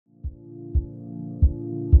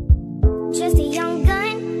Just a young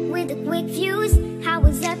gun with a quick fuse. I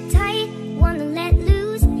was uptight, wanna let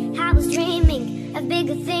loose. I was dreaming of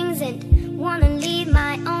bigger things and wanna leave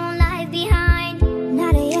my own life behind.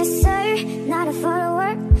 Not a yes sir, not a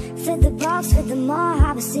follower. Fit the box, fit the mall.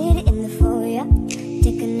 I was sitting in the foyer.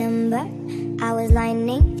 Take a number, I was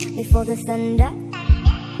lightning before the thunder.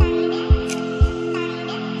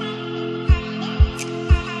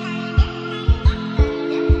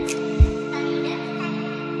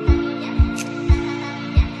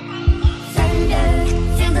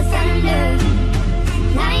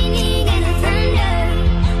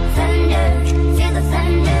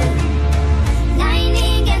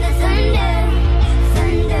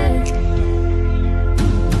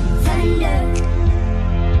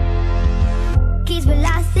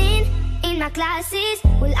 Classes,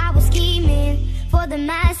 well I was scheming for the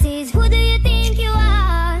masses. Who do you think you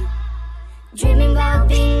are? Dreaming about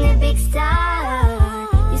being a big star.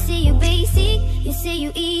 You say you basic, you say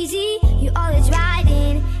you easy. You always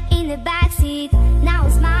riding in the backseat. Now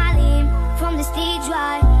I'm smiling from the stage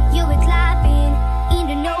while you were clapping in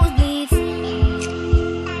the nosebleeds.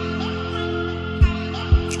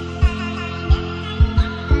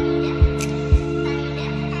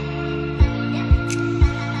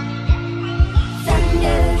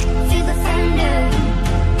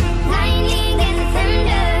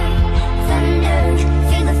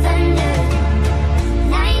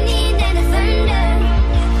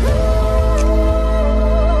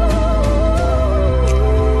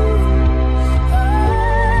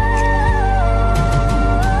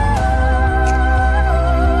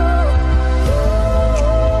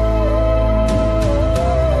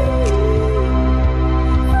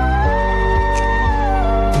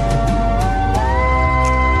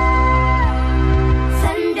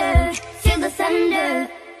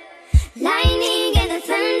 Lightning